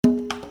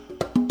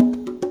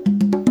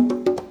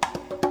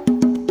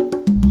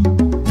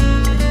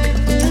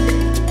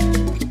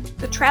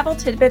Travel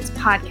Tidbits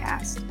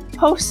podcast,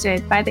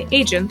 hosted by the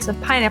agents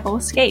of Pineapple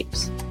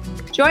Escapes.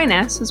 Join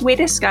us as we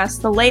discuss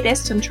the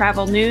latest in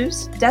travel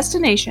news,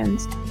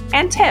 destinations,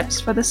 and tips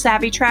for the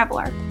savvy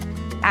traveler.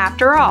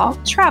 After all,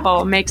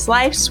 travel makes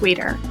life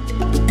sweeter.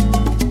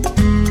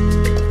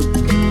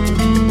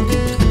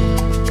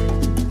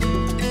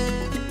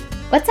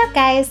 What's up,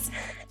 guys?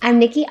 I'm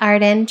Nikki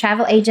Arden,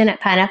 travel agent at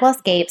Pineapple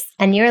Escapes,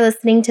 and you're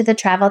listening to the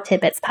Travel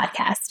Tidbits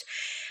podcast.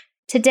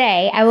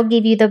 Today, I will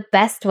give you the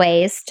best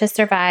ways to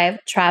survive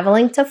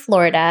traveling to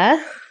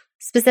Florida,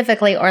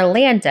 specifically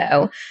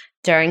Orlando,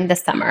 during the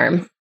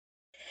summer.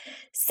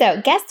 So,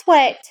 guess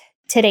what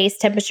today's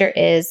temperature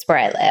is where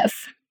I live?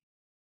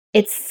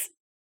 It's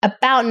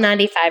about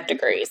 95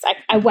 degrees.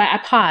 I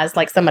paused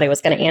like somebody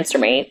was going to answer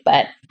me,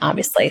 but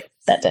obviously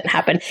that didn't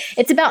happen.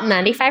 It's about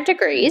 95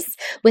 degrees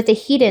with a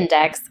heat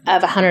index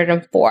of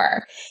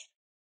 104.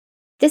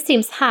 This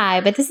seems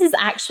high, but this is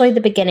actually the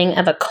beginning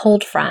of a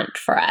cold front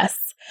for us.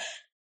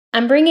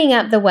 I'm bringing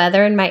up the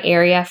weather in my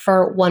area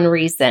for one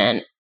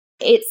reason.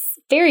 It's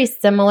very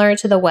similar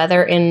to the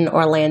weather in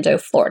Orlando,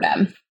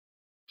 Florida.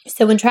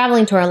 So when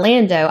traveling to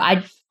Orlando,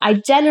 I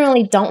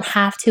generally don't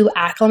have to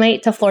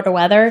acclimate to Florida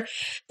weather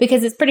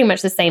because it's pretty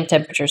much the same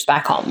temperatures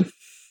back home.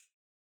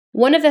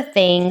 One of the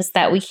things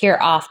that we hear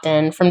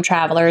often from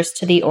travelers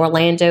to the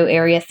Orlando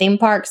area theme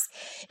parks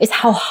is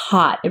how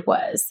hot it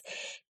was.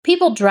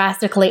 People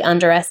drastically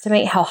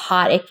underestimate how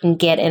hot it can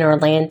get in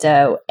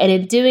Orlando, and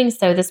in doing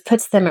so, this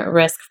puts them at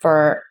risk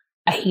for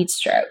a heat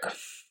stroke.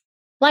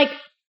 Like,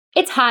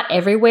 it's hot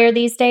everywhere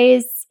these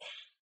days.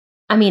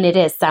 I mean, it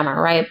is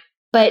summer, right?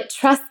 But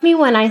trust me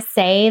when I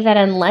say that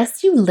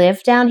unless you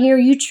live down here,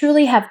 you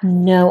truly have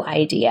no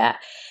idea.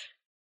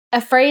 A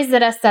phrase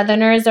that us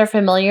Southerners are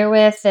familiar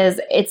with is,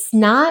 it's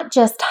not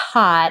just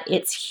hot,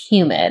 it's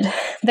humid.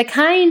 The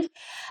kind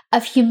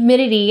of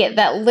humidity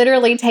that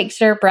literally takes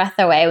your breath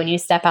away when you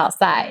step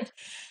outside.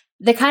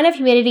 The kind of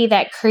humidity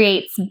that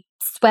creates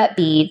sweat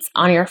beads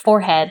on your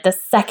forehead the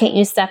second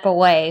you step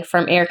away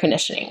from air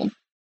conditioning.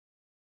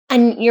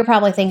 And you're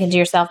probably thinking to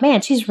yourself,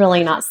 man, she's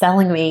really not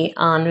selling me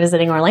on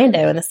visiting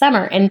Orlando in the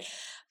summer. And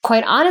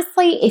quite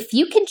honestly, if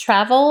you can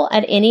travel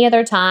at any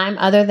other time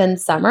other than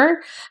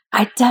summer,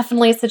 I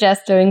definitely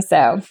suggest doing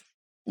so.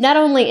 Not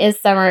only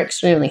is summer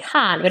extremely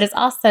hot, but it's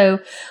also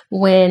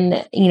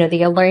when,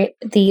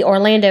 the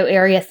Orlando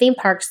area theme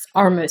parks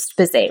are most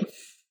busy.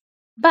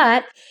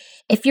 But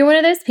if you're one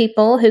of those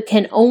people who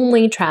can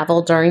only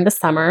travel during the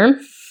summer,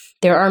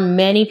 there are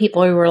many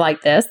people who are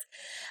like this,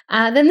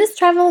 then this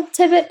travel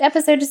tidbit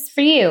episode is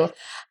for you.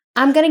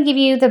 I'm going to give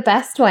you the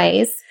best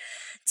ways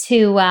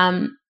to,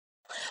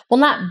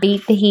 not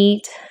beat the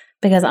heat,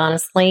 because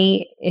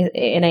honestly,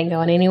 it ain't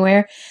going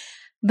anywhere,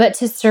 but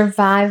to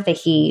survive the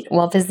heat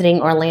while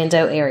visiting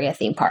Orlando area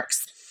theme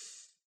parks.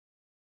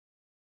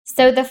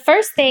 So the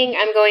first thing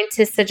I'm going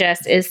to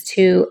suggest is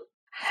to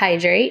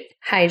hydrate.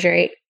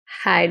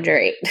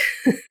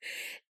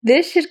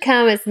 This should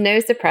come as no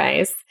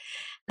surprise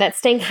that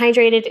staying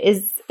hydrated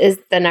is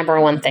the number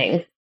one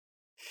thing.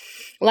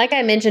 Like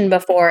I mentioned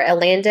before,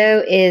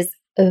 Orlando is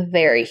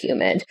very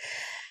humid.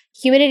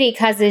 Humidity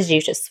causes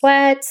you to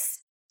sweat,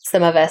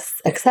 some of us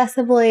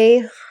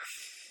excessively.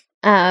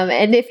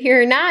 And if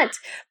you're not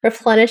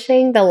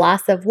replenishing the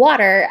loss of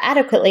water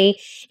adequately,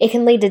 it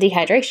can lead to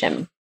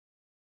dehydration.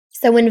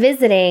 So when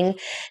visiting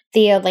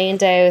the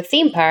Orlando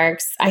theme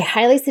parks, I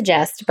highly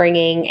suggest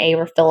bringing a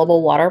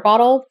refillable water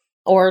bottle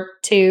or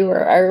two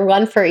or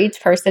one for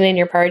each person in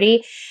your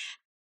party.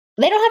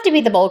 They don't have to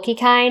be the bulky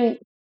kind.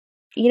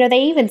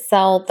 They even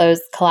sell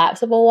those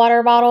collapsible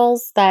water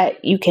bottles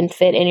that you can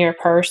fit in your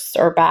purse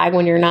or bag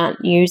when you're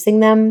not using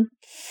them.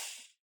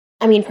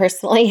 I mean,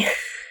 personally,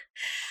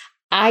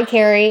 I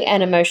carry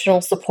an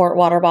emotional support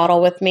water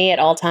bottle with me at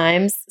all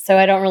times. So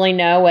I don't really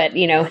know what,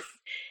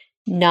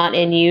 not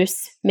in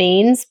use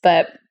means.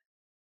 But,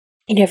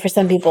 for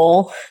some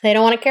people, they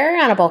don't want to carry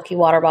around a bulky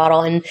water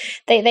bottle. And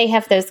they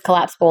have those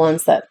collapsible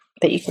ones that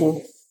you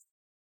can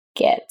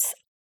get.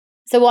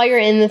 So while you're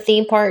in the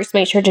theme parks,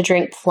 make sure to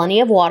drink plenty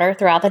of water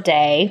throughout the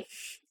day.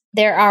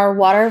 There are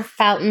water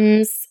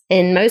fountains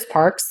in most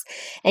parks,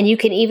 and you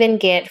can even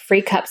get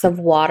free cups of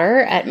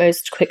water at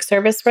most quick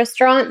service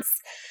restaurants.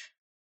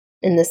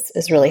 And this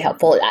is really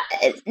helpful.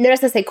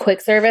 Notice I say quick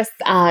service.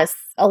 A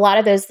lot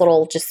of those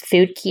little just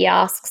food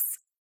kiosks,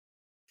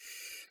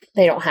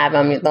 they don't have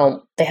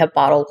them. They have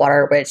bottled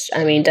water, which,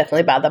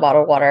 definitely buy the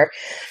bottled water.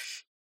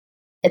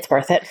 It's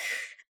worth it.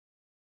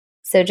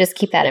 So just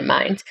keep that in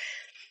mind.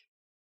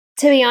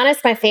 To be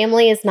honest, my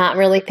family is not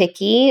really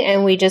picky,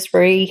 and we just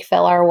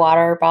refill our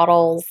water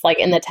bottles like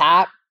in the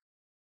tap.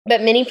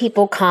 But many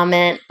people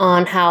comment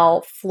on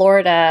how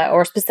Florida,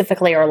 or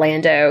specifically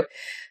Orlando,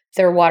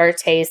 their water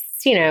tastes,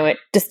 it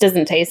just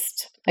doesn't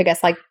taste, I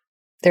guess, like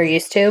they're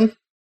used to.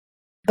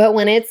 But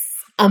when it's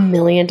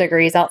 1,000,000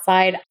 degrees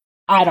outside,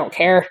 I don't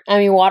care.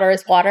 Water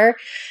is water.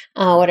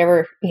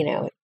 Whatever,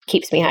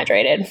 keeps me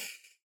hydrated.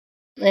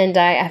 And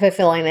I have a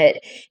feeling that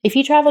if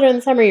you travel during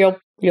the summer,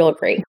 you'll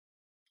agree.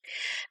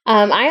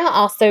 I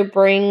also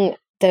bring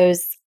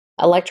those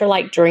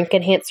electrolyte drink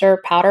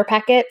enhancer powder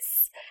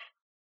packets.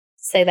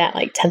 say that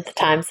like 10th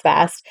times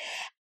fast.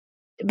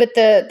 But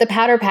the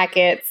powder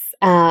packets,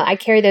 I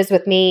carry those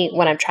with me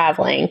when I'm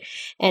traveling,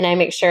 and I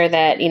make sure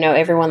that,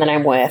 everyone that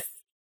I'm with,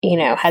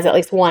 has at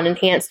least one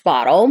enhanced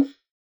bottle.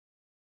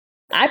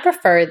 I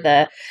prefer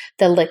the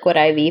liquid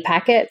IV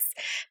packets,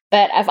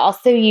 but I've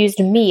also used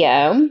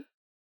Mio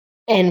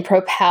and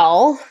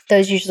Propel.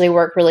 Those usually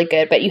work really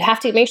good, but you have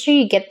to make sure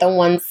you get the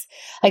ones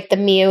like the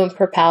Mio and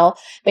Propel.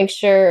 Make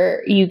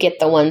sure you get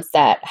the ones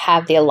that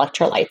have the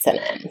electrolytes in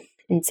it.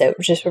 And so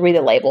just read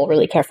the label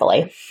really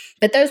carefully.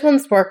 But those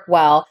ones work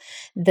well.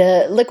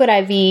 The liquid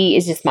IV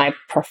is just my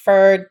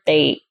preferred.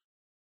 I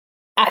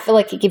feel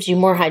like it gives you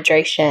more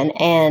hydration,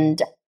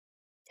 and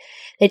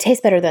they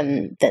taste better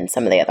than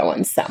some of the other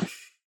ones. So,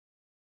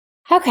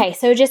 okay,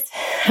 so just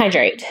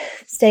hydrate.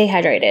 Stay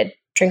hydrated.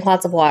 Drink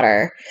lots of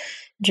water.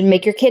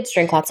 Make your kids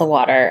drink lots of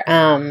water.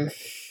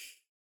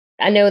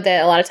 I know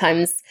that a lot of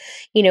times,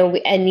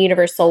 in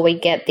Universal, we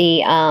get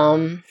the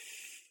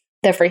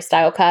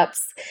Freestyle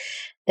cups.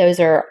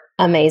 Those are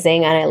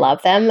amazing, and I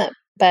love them.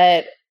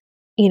 But,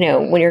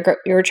 when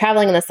you're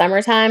traveling in the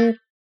summertime,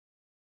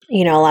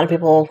 a lot of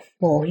people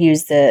will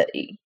use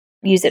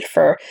it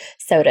for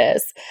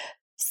sodas.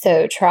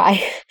 So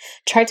try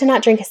to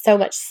not drink so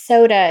much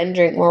soda and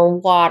drink more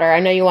water. I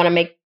know you want to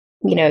make,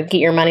 get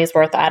your money's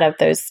worth out of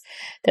those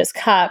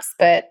cups,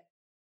 but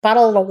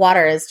bottled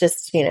water is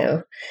just,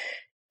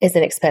 is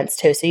an expense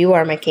too. So you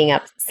are making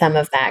up some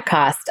of that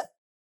cost,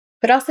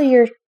 but also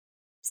you're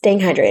staying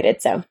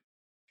hydrated. So,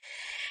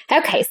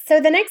 okay. So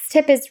the next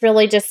tip is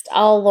really just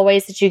all the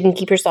ways that you can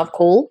keep yourself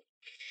cool.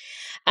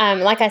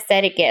 Like I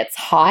said, it gets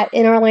hot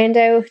in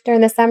Orlando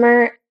during the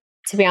summer.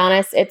 To be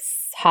honest,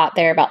 it's hot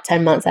there about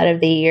 10 months out of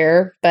the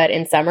year, but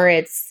in summer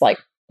it's like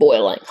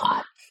boiling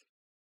hot.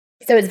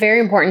 So it's very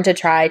important to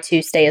try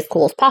to stay as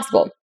cool as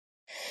possible.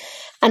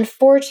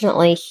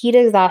 Unfortunately, heat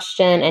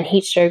exhaustion and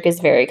heat stroke is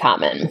very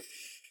common.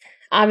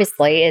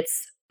 Obviously,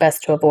 it's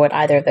best to avoid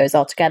either of those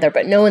altogether,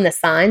 but knowing the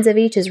signs of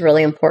each is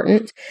really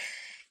important.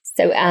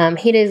 So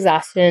heat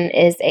exhaustion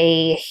is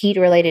a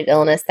heat-related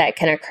illness that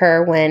can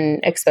occur when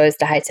exposed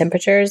to high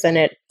temperatures, and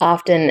it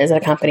often is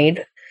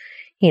accompanied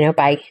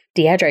by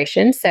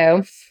dehydration.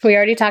 So we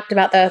already talked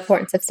about the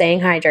importance of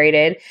staying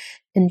hydrated.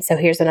 And so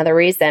here's another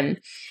reason.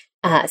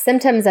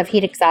 Symptoms of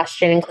heat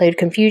exhaustion include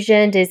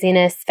confusion,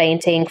 dizziness,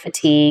 fainting,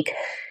 fatigue,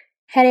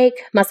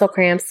 headache, muscle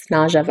cramps,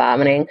 nausea,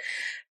 vomiting,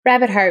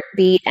 rapid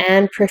heartbeat,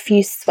 and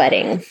profuse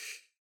sweating.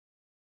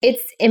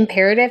 It's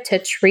imperative to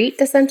treat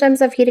the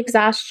symptoms of heat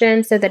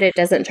exhaustion so that it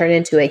doesn't turn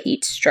into a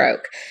heat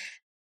stroke.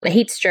 A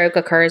heat stroke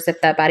occurs if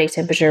the body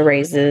temperature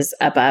raises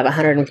above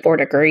 104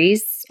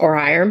 degrees or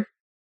higher.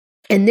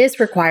 And this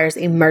requires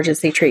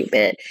emergency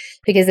treatment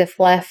because if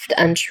left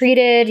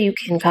untreated, you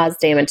can cause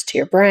damage to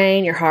your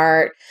brain, your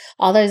heart,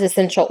 all those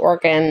essential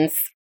organs,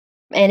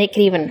 and it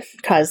can even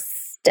cause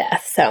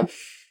death. So,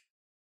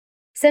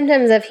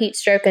 symptoms of heat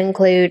stroke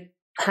include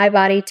high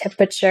body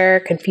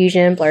temperature,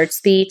 confusion, blurred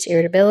speech,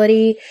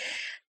 irritability,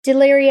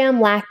 delirium,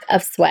 lack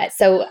of sweat.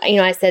 So,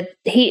 I said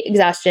heat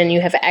exhaustion,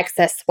 you have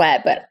excess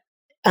sweat, but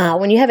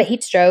when you have a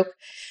heat stroke,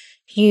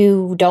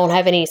 you don't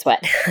have any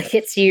sweat.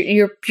 It's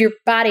your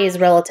body is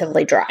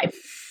relatively dry.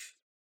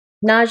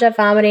 Nausea,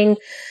 vomiting,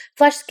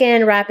 flushed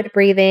skin, rapid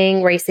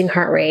breathing, racing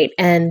heart rate,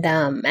 and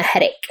a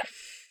headache.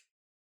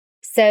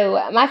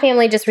 So my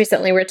family just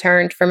recently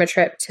returned from a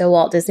trip to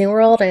Walt Disney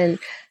World in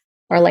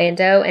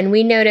Orlando, and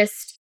we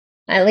noticed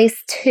at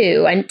least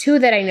two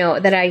that I know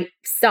that I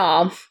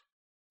saw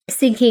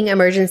seeking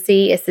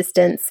emergency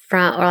assistance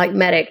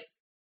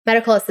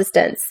medical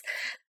assistance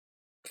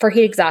for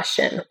heat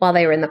exhaustion while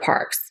they were in the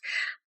parks.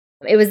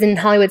 It was in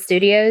Hollywood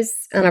Studios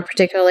on a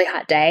particularly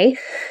hot day.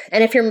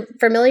 And if you're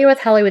familiar with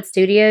Hollywood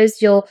Studios,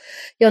 you'll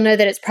know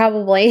that it's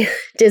probably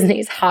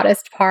Disney's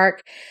hottest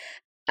park.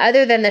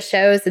 Other than the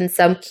shows and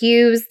some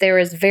queues, there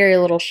is very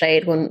little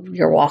shade when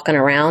you're walking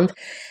around.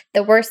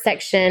 The worst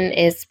section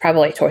is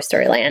probably Toy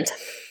Story Land.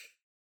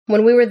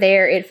 When we were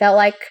there, it felt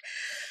like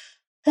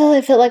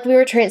we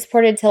were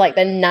transported to like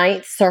the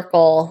ninth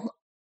circle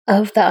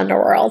of the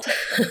underworld.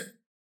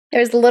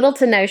 There's little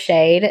to no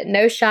shade,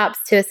 no shops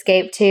to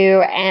escape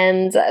to,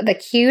 and the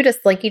queue to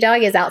Slinky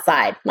Dog is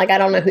outside. Like, I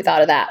don't know who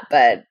thought of that,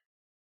 but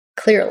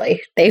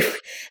clearly they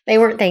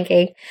weren't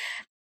thinking.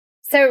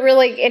 So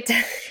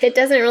it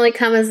doesn't really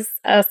come as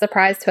a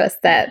surprise to us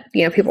that,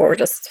 people were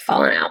just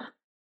falling out.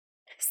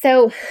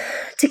 So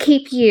to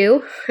keep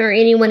you or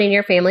anyone in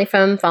your family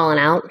from falling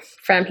out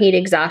from heat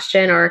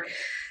exhaustion or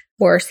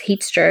worse,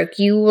 heat stroke,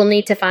 you will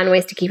need to find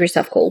ways to keep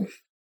yourself cool.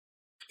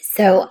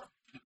 So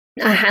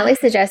I highly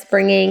suggest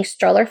bringing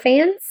stroller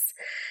fans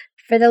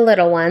for the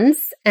little ones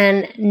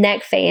and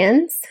neck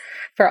fans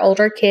for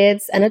older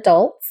kids and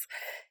adults.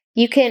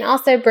 You can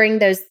also bring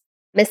those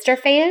Mr.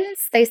 fans.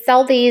 They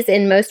sell these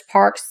in most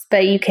parks,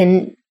 but you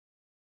can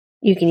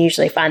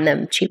usually find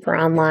them cheaper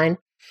online.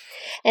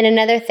 And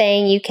another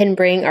thing you can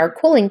bring are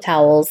cooling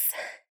towels.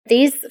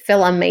 These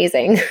feel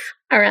amazing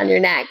around your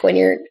neck when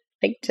you're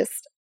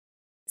just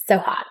so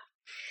hot.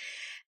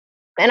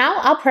 And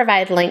I'll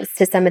provide links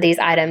to some of these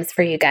items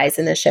for you guys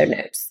in the show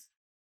notes.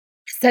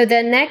 So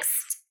the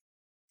next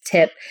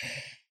tip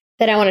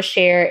that I want to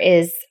share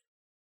is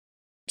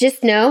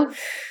just know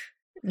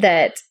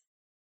that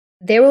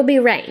there will be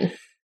rain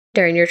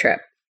during your trip.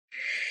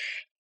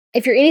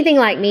 If you're anything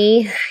like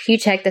me, you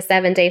check the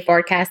 7-day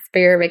forecast for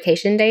your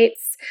vacation dates.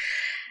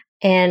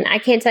 And I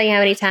can't tell you how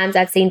many times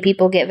I've seen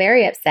people get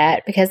very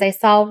upset because they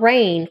saw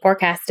rain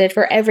forecasted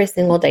for every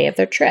single day of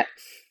their trip.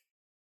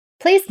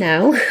 Please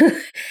know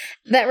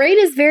that rain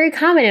is very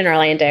common in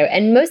Orlando,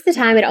 and most of the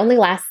time it only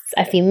lasts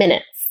a few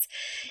minutes.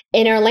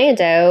 In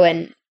Orlando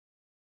and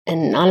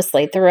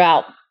honestly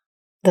throughout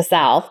the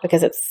South,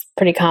 because it's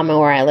pretty common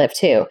where I live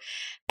too,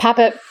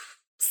 pop-up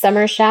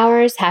summer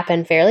showers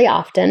happen fairly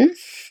often,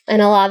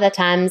 and a lot of the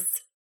times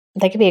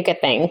they can be a good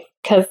thing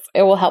because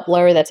it will help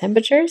lower the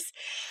temperatures.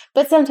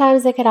 But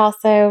sometimes it could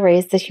also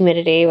raise the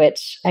humidity,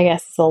 which I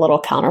guess is a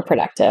little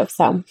counterproductive.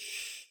 So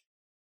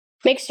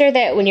make sure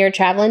that when you're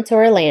traveling to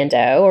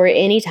Orlando or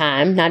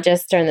anytime, not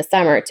just during the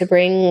summer, to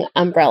bring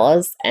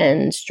umbrellas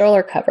and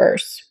stroller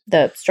covers,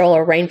 the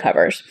stroller rain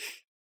covers.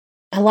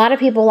 A lot of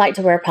people like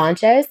to wear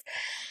ponchos,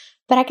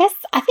 but I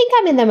think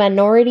I'm in the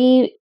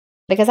minority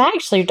because I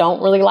actually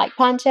don't really like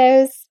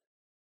ponchos,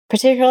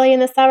 particularly in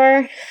the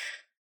summer.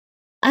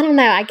 I don't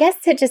know. I guess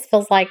it just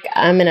feels like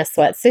I'm in a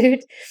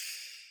sweatsuit.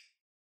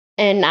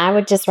 And I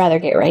would just rather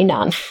get rained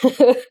on.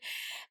 To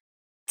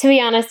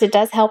be honest, it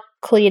does help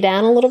cool you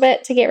down a little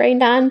bit to get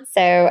rained on.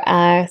 So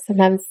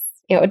sometimes,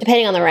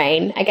 depending on the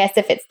rain, I guess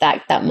if it's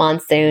that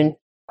monsoon,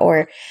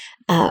 or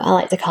I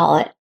like to call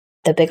it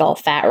the big old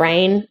fat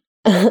rain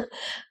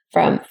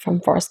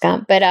from Forrest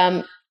Gump. But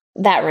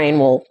that rain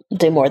will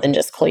do more than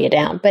just cool you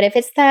down. But if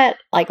it's that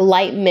like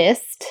light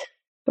mist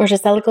or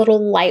just that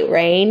little light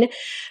rain,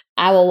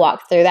 I will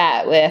walk through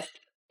that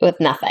with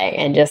nothing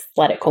and just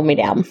let it cool me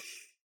down.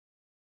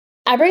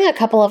 I bring a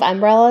couple of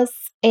umbrellas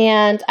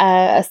and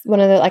one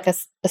of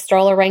the a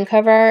stroller rain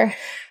cover,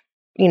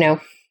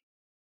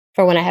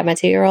 for when I have my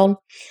 2-year-old.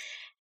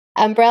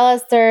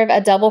 Umbrellas serve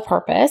a double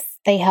purpose.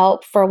 They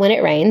help for when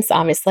it rains,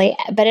 obviously,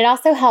 but it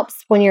also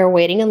helps when you're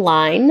waiting in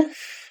line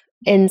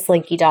in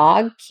Slinky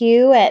Dog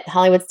queue at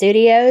Hollywood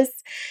Studios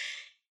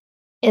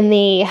in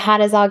the hot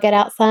as all get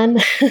out sun.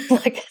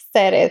 Like I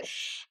said,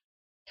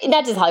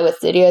 not just Hollywood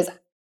Studios.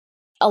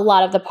 A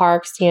lot of the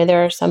parks,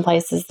 there are some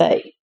places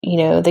that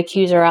the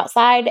queues are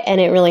outside, and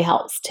it really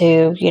helps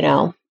to,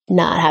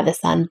 not have the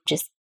sun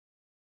just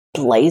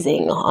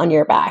blazing on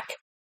your back.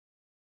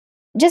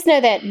 Just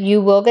know that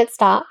you will get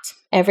stopped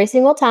every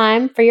single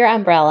time for your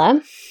umbrella,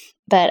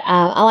 but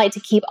I like to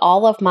keep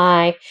all of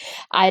my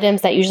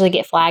items that usually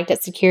get flagged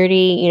at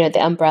security,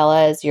 the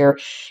umbrellas, your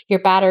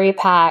battery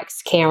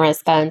packs,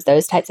 cameras, phones,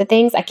 those types of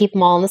things. I keep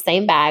them all in the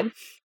same bag.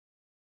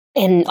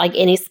 And like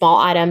any small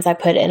items, I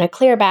put in a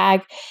clear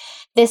bag.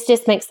 This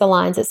just makes the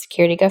lines at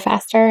security go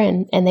faster,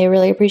 and they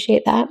really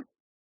appreciate that.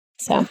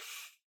 So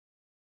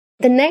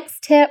the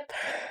next tip,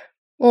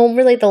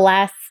 really the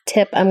last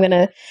tip I'm going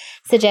to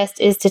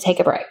suggest is to take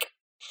a break.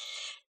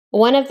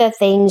 One of the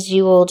things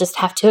you will just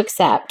have to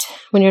accept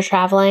when you're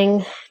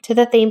traveling to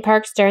the theme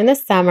parks during the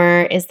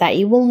summer is that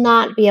you will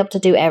not be able to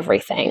do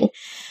everything.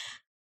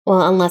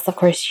 Well, unless, of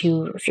course,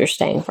 if you're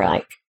staying for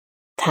like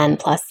 10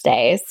 plus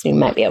days, you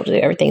might be able to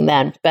do everything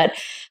then. But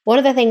one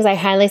of the things I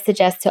highly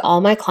suggest to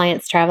all my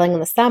clients traveling in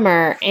the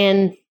summer,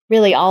 and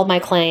really all my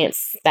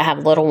clients that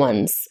have little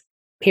ones,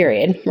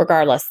 period,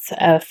 regardless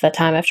of the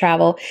time of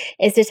travel,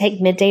 is to take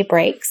midday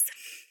breaks.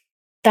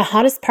 The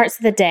hottest parts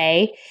of the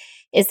day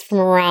is from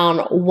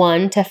around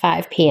 1 to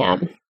 5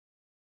 p.m.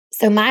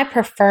 So my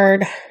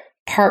preferred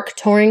park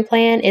touring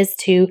plan is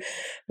to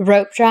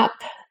rope drop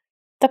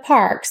the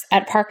parks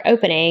at park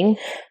opening,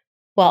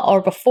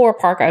 or before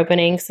park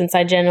opening, since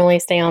I generally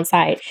stay on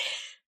site.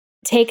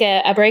 Take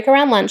a break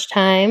around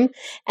lunchtime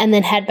and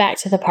then head back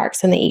to the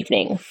parks in the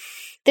evening.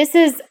 This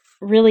is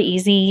really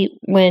easy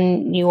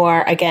when you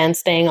are, again,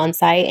 staying on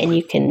site and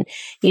you can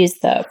use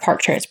the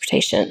park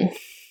transportation.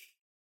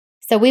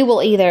 So we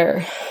will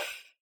either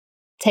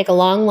take a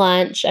long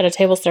lunch at a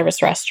table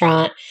service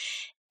restaurant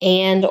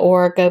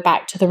or go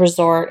back to the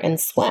resort and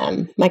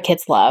swim. My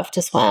kids love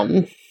to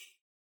swim.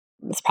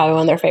 It's probably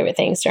one of their favorite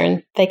things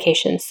during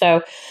vacation.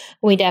 So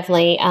we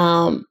definitely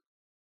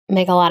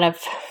make a lot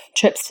of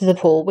trips to the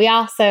pool. We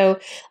also,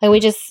 we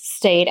just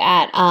stayed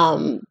at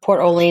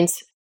Port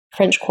Orleans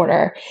French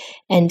Quarter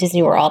and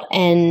Disney World,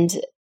 and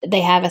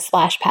they have a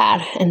splash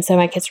pad. And so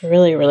my kids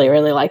really, really,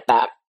 really like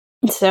that.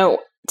 So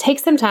take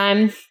some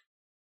time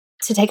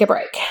to take a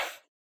break.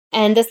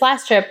 And this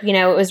last trip,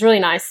 it was really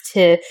nice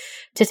to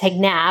take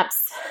naps.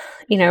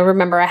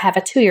 Remember, I have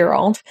a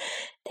 2-year-old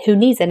who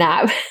needs a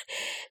nap.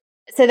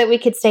 So that we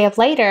could stay up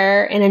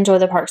later and enjoy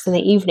the parks in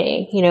the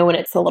evening, when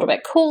it's a little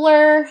bit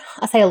cooler.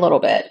 I say a little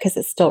bit because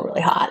it's still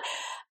really hot.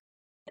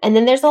 And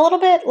then there's a little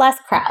bit less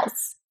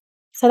crowds.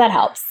 So that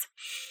helps.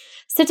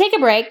 So take a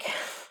break.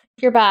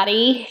 Your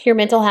body, your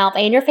mental health,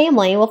 and your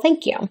family will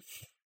thank you.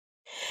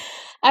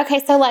 Okay,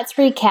 so let's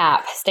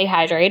recap. Stay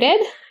hydrated,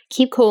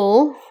 keep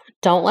cool,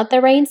 don't let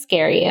the rain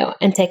scare you,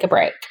 and take a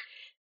break.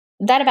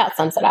 That about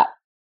sums it up.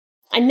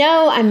 I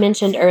know I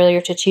mentioned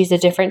earlier to choose a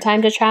different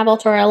time to travel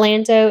to our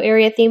Orlando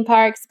area theme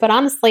parks, but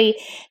honestly,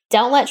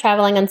 don't let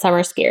traveling in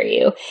summer scare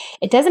you.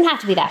 It doesn't have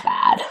to be that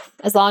bad.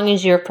 As long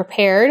as you're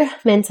prepared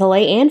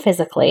mentally and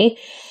physically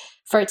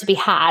for it to be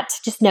hot,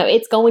 just know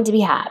it's going to be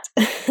hot.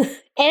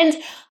 And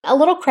a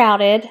little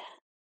crowded,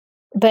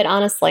 but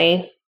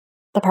honestly,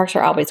 the parks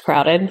are always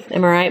crowded.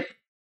 Am I right?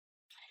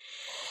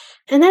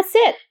 And that's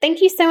it.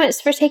 Thank you so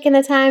much for taking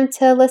the time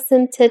to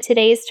listen to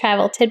today's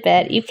travel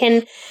tidbit. You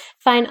can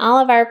find all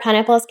of our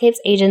Pineapple Escapes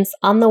agents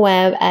on the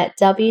web at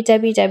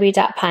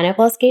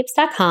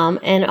www.pineappleescapes.com.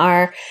 And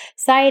our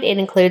site, it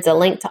includes a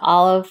link to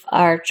all of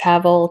our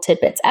travel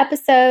tidbits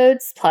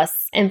episodes,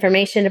 plus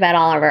information about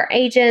all of our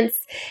agents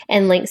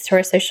and links to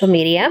our social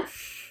media.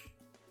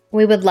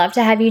 We would love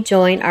to have you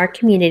join our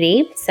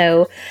community.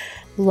 So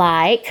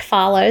like,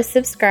 follow,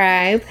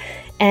 subscribe,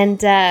 and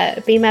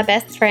be my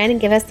best friend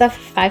and give us a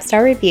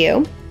 5-star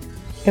review.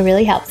 It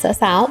really helps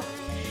us out.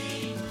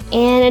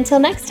 And until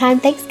next time,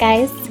 thanks,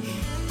 guys.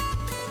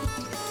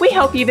 We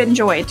hope you've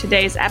enjoyed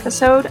today's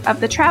episode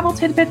of the Travel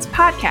Tidbits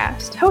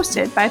podcast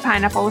hosted by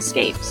Pineapple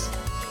Escapes.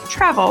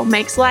 Travel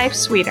makes life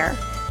sweeter.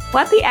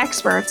 Let the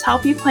experts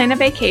help you plan a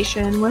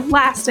vacation with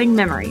lasting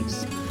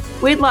memories.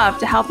 We'd love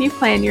to help you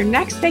plan your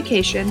next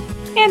vacation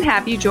and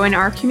have you join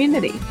our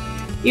community.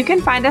 You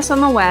can find us on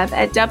the web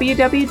at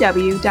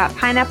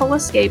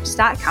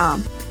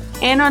www.pineappleescapes.com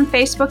and on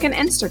Facebook and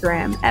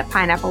Instagram at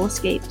Pineapple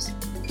Escapes.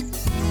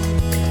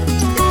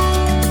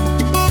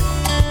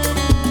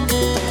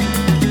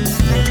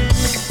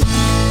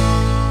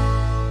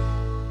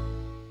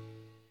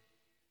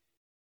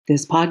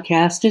 This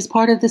podcast is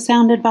part of the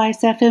Sound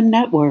Advice FM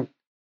network.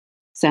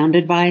 Sound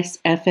Advice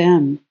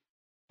FM.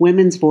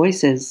 Women's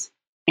voices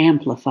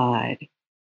amplified.